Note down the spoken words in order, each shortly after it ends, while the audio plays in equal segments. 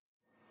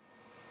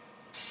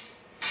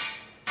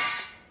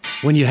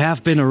When you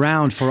have been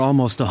around for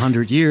almost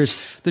 100 years,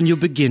 then you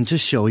begin to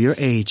show your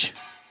age.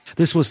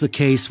 This was the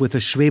case with the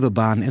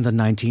Schwebebahn in the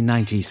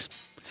 1990s.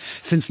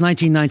 Since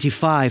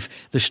 1995,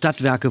 the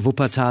Stadtwerke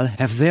Wuppertal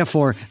have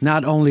therefore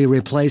not only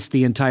replaced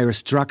the entire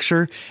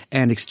structure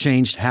and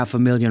exchanged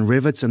 500,000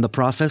 rivets in the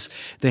process,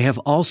 they have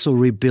also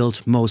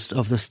rebuilt most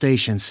of the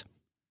stations,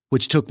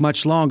 which took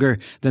much longer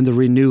than the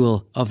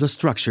renewal of the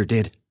structure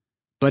did.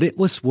 But it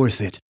was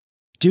worth it.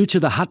 Due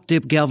to the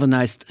hot-dip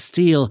galvanized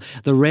steel,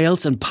 the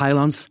rails and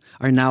pylons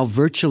are now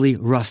virtually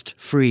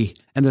rust-free,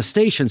 and the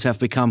stations have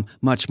become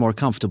much more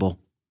comfortable.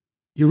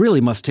 You really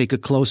must take a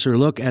closer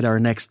look at our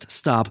next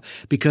stop,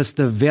 because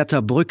the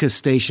Wärterbrücke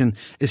station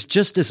is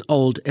just as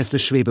old as the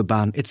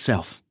Schwebebahn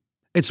itself.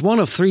 It's one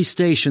of 3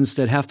 stations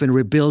that have been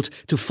rebuilt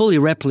to fully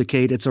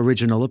replicate its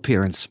original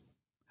appearance.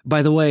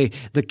 By the way,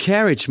 the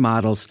carriage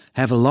models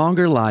have a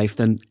longer life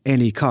than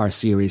any car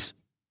series.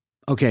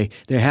 Okay,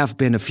 there have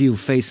been a few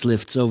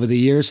facelifts over the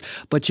years,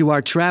 but you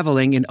are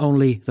traveling in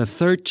only the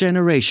 3rd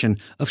generation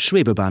of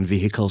Schwebebahn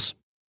vehicles.